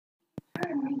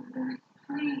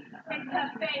It's her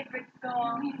favorite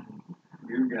song.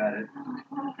 You got it.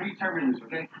 3 turbulence,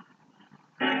 okay?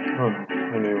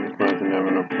 My name is Matthew.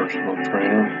 I'm a personal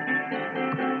trainer.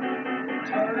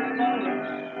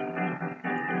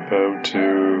 How to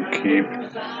keep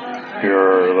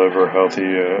your liver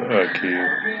healthy key.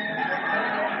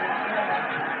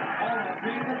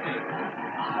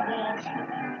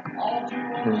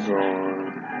 We're going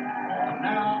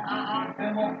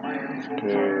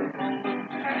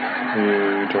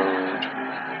you don't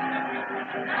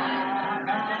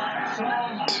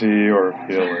see or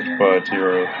feel it, but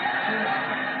your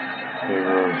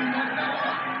liver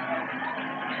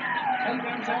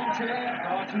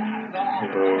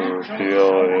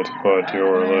feel it, but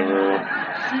your liver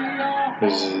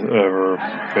is ever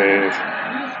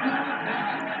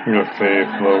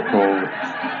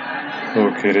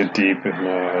located deep in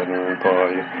the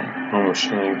body,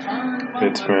 functioning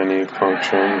its many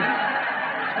function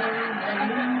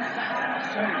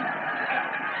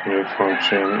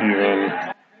even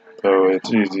though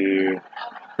it's easy to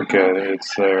forget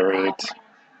it's there. It's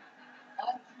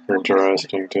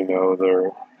interesting to know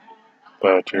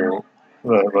that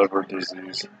liver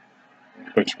disease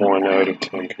affects 1 out of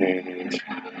 10 Canadians.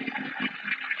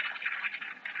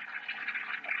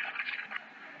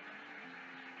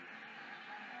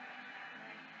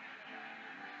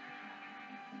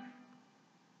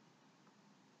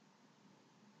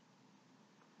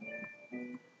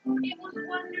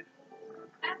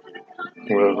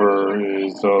 Liver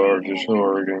is the largest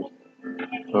organ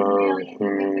of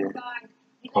human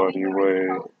body,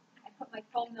 weighing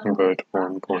about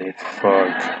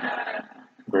 1.5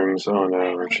 grams on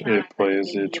average. It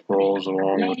plays its roles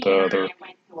along with the other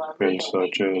organs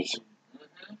such as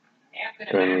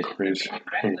pancreas,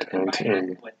 intent,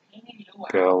 and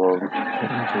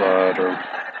gallbladder.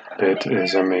 It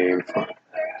is a main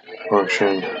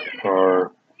function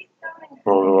are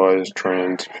mobilized,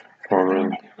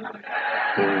 transforming,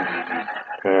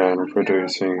 and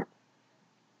producing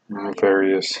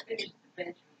various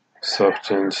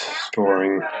substance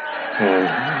storing, and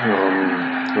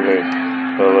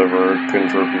the liver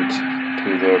contributes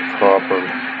to the proper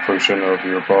function of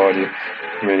your body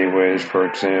in many ways. For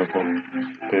example,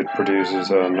 it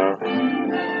produces a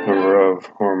number of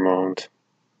hormones.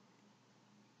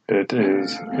 It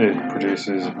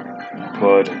produces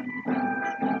blood,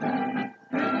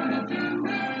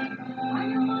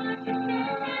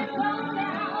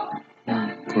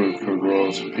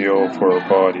 glucose, fuel for our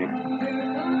body.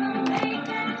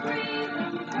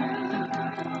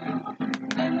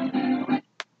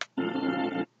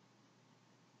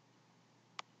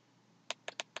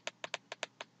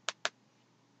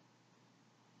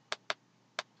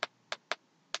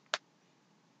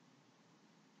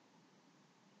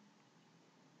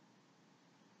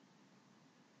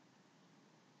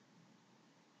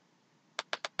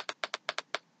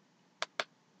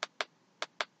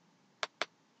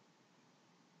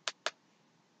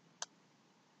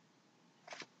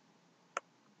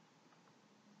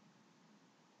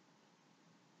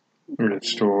 It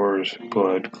stores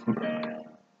blood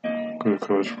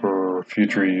glucose for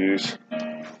future use.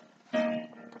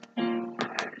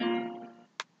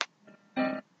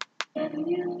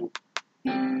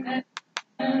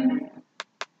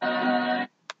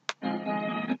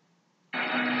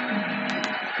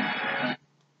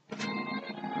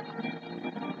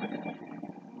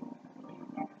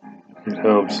 It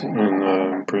helps in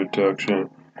the production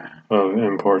of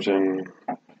important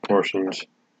portions,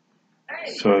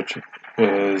 such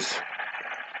as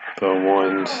the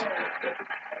ones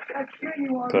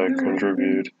that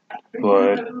contribute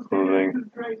blood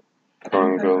moving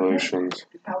convolutions.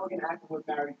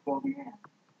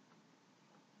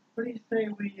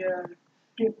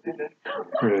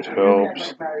 It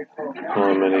helps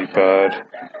eliminate bad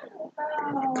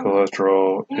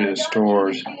cholesterol. It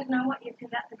stores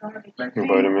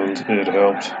vitamins. It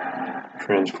helps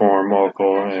transform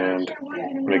alcohol and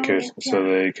medications so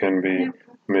they can be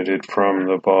emitted from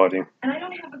the body.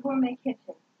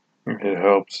 It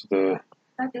helps the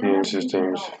immune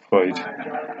systems fight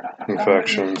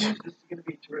infections.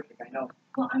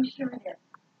 Well, I'm sure it is.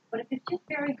 But if it's just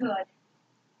very good,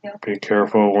 be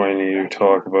careful when you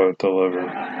talk about the liver.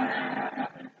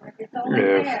 It's only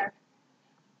fair.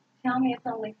 Tell me it's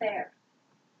only fair.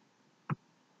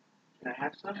 Can I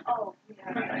have some? Oh,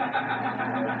 yeah.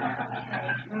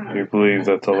 You believe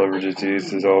that the liver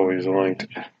disease is always linked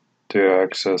to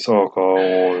excess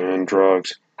alcohol and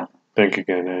drugs. Think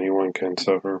again. Anyone can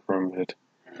suffer from it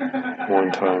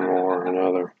one time or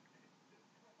another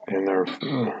in their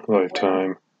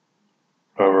lifetime.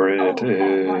 However, it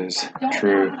is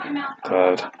true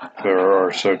that there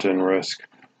are certain risk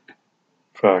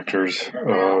factors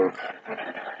of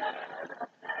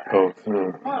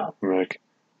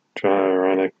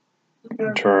tyrannic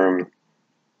term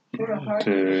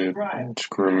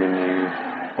discriminating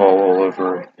all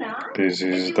liver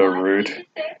disease. The root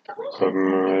of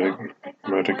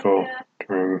medical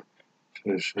term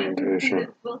presentation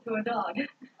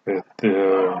with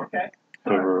the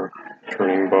liver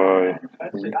turning by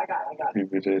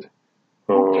inhibited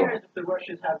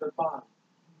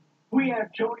We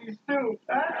have Jody Stew.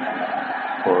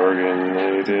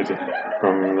 originated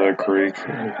from the Greek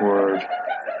word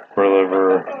for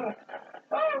liver,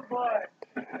 Oh boy.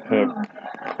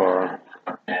 hepar.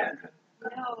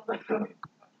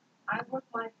 I worked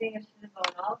my fingers to the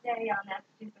bone all day on that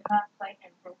stupid hot plate,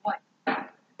 and for what?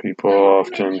 People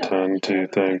often tend to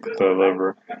think the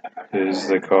liver is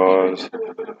the cause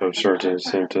of certain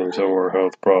symptoms or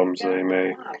health problems they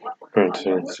may. For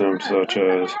instance, symptoms such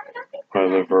as my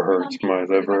liver hurts, my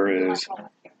liver is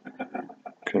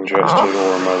congested,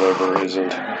 or my liver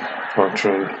isn't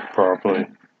functioning properly.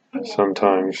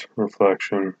 Sometimes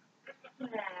reflection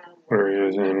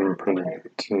areas in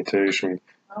presentation.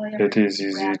 It is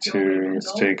easy to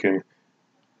mistaken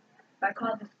If I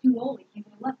called this too old, he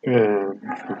would have left it. and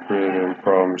forbidden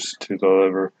problems to the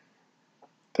liver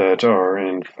that are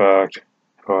in fact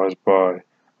caused by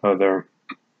other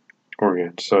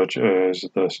organs, such as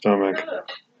the stomach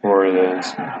or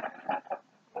lens.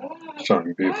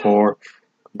 Before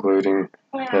concluding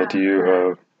that you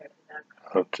have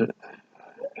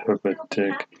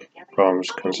hepatic problems,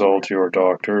 consult your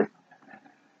doctor.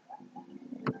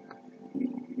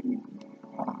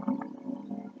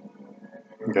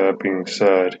 That being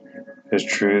said, it's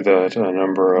true that a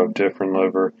number of different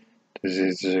liver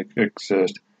diseases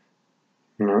exist,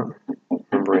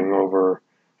 numbering over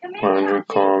 100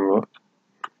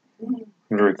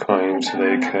 kinds.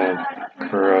 They can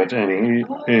occur at any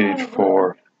age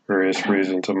for various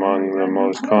reasons. Among the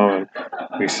most common,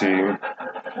 we see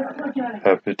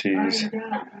hepatitis,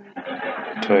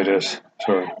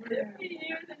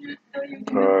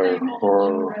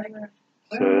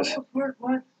 cirrhosis,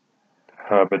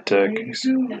 hepatic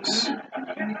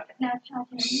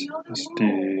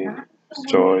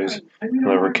steatosis,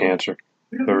 liver cancer.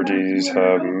 Liver disease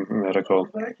have medical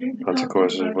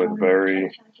consequences with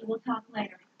varying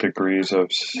degrees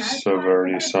of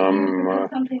severity. Some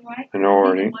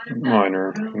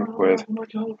minor, with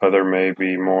other may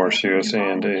be more serious,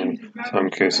 and in some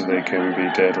cases they can be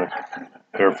deadly.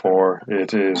 Therefore,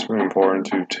 it is important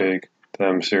to take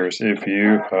them serious. If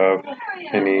you have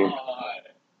any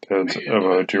doubts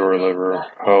about your liver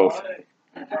health,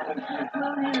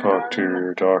 talk to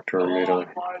your doctor immediately.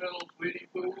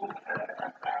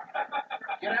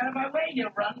 Get out of my way, you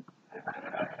run.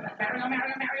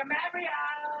 Mario.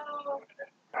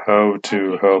 How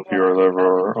to help your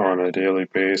liver on a daily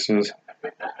basis.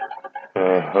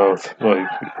 Healthy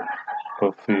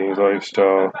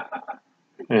lifestyle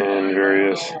and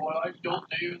various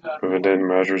preventive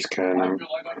measures can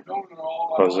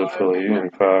positively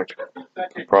impact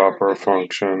the proper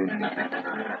function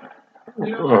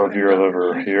of your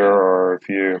liver. Here are a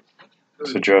few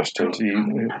suggestions.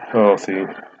 Eat healthy.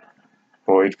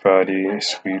 Avoid fatty,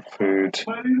 sweet foods.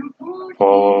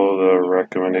 Follow the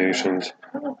recommendations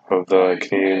of the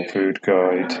Canadian Food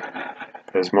Guide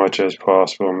as much as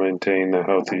possible. Maintain a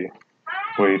healthy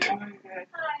weight.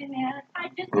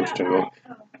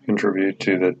 Contribute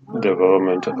to the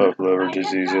development of liver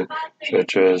diseases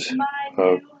such as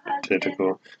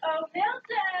hepatitis,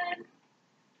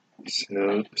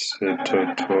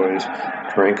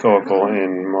 steatosis. Drink alcohol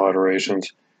in moderation.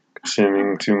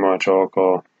 Consuming too much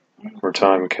alcohol over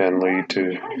time can lead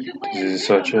to diseases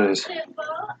such as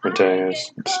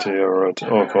hepatitis, steroids,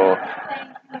 alcohol,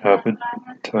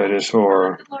 hepatitis,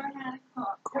 or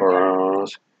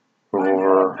coronavirus.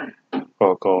 Over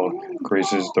alcohol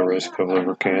increases the risk of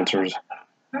liver cancers.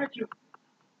 Thank you.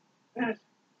 Yes.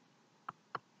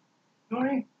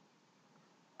 Tony,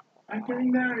 I'm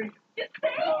getting married.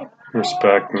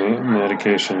 Respect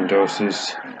medication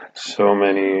doses. So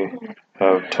many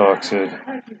have toxic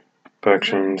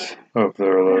infections of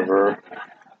their liver.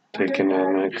 Taking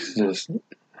an excessive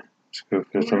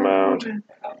amount of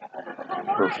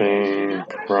caffeine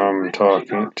from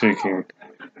taking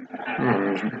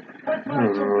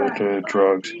unlimited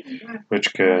drugs,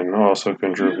 which can also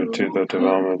contribute to the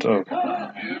development of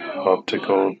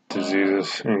optical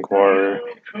diseases. Inquire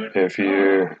if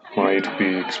you might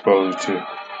be exposed to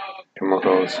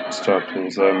chemicals,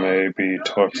 substances that may be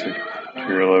toxic to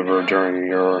your liver during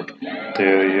your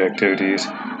daily activities.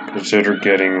 Consider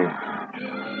getting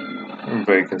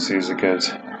vacancies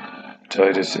against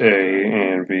hepatitis A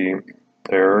and B.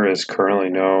 There is currently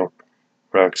no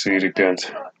vaccine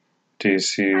against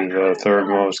DC, the third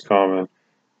most common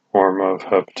form of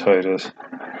hepatitis.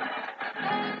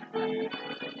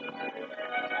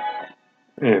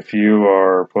 If you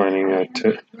are planning a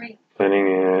trip,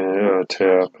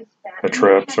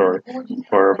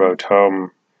 or about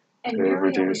how to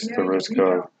reduce the risk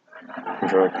of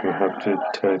contracting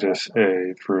hepatitis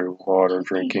A through water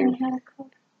drinking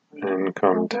and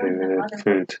contaminated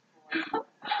foods,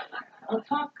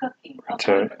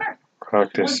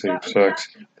 practice safe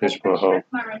sex. This will help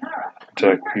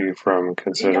protect you from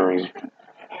considering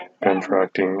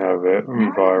contracting a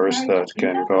virus that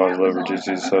can cause liver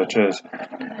disease such as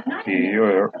E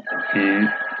or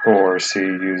C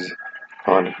used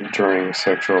on during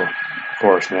sexual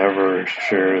course. Never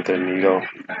share the needle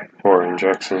or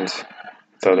injections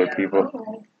with other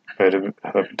people.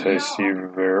 Hepatitis C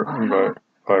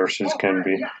viruses can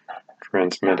be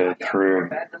transmitted through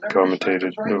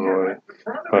communicated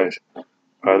device.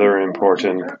 Other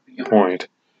important point.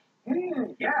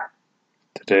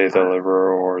 Today, the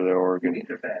liver or the organ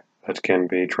that can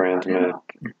be transmitted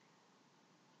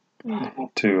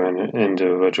to an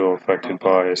individual affected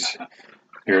by a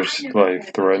serious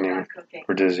life-threatening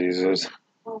diseases.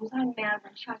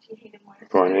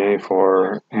 Find me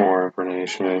for more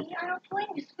information.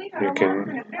 You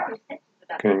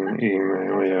can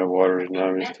email me at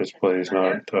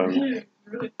watersandhabitsdisplays.com.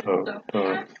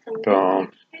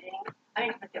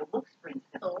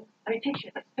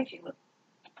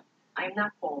 I'm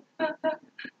not cold.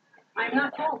 I'm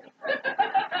not cold.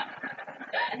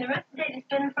 And the rest of the day they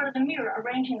spend in front of the mirror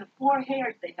arranging the 4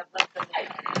 hairs they have left on their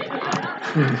head.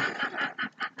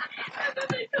 And then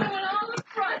they do it all the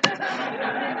front.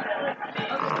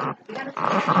 We gotta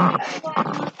watch what's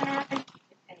gonna happen. It's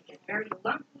gonna get very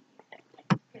lumpy.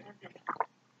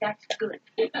 That's good.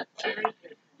 Very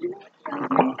good.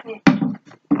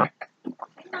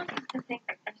 Scientists to think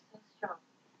that they're so strong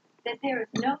that there is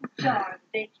no jar that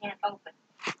they can't open.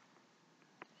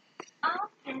 I'll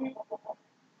get it.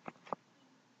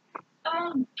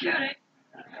 I'll get it.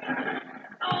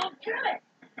 I'll get it.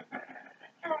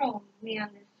 Oh man,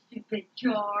 this stupid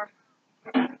jar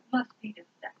must be the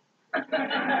stuff.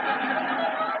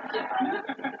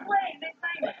 Wait.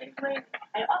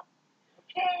 And,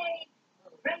 okay. A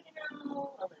little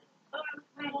oregano, a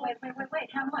little wait.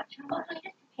 How much? Oh, just a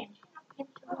pinch.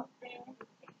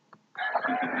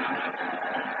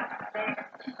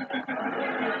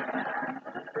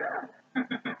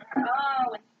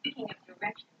 Oh, and speaking of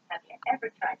directions, have you ever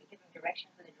tried to give them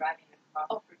directions when they're driving their car?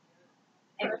 Oh, for sure.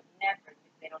 They would never.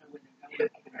 They don't know where they're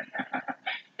going.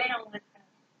 They don't listen.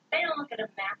 They don't look at a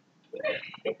map.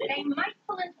 They might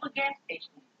pull into a gas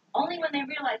station, only when they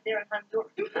realize they're in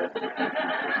Honduras.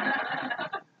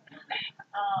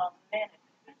 Oh, man,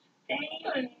 it's a day.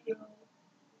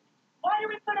 Why do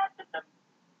we put up with them?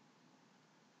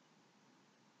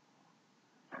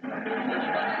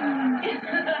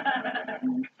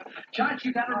 Judge,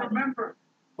 you gotta remember,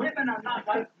 women are not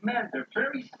like men. They're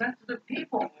very sensitive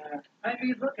people. I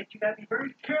mean, look, you gotta be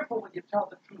very careful when you tell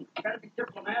the truth. You gotta be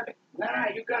diplomatic. Nah,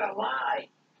 you gotta lie.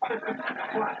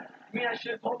 What? You mean I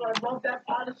should have told her I love that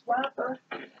pot of slapper?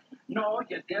 No,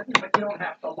 you didn't, but you don't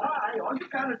have to lie. All you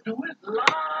gotta do is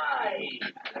lie.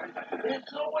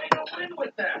 There's no way to win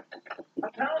with them.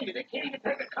 I'm telling you, they can't even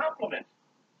take a compliment.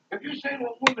 If you say to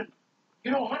a woman,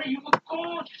 you know, honey, you look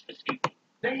gorgeous this evening,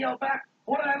 they yell back,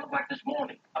 what did I look like this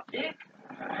morning? A pig?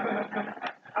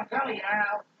 I'm telling you,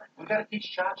 Al, we gotta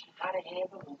teach Chachi how to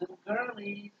handle the little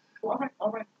girlies. All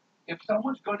right. If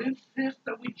someone's gonna insist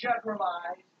that we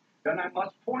generalize, then I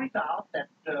must point out that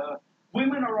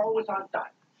women are always on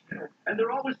diets. And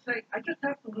they're always saying, I just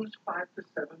have to lose 5 to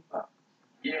 7 pounds.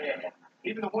 Yeah,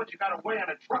 even the ones you gotta weigh on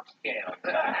a truck scale.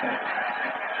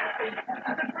 That's a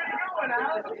pretty good one,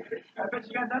 Al. I bet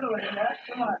you got another one in there.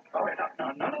 Come on. All right,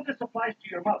 now, none of this applies to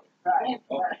your mother. Right.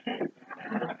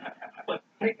 But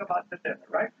think about the dinner,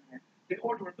 right? They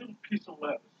order a little piece of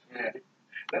lettuce. Yeah.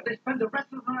 Then they spend the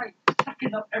rest of the night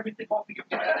sucking up everything off of your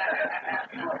plate.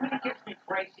 You know what really gets me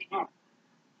crazy?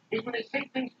 Is when they say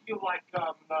things to you like,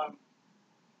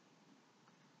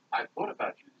 I thought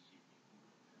about you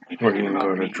this evening. Or you can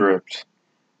go to Drips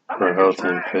for health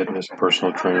and fitness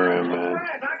personal trainer and man.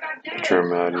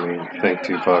 Thank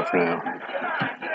you. Bye for now.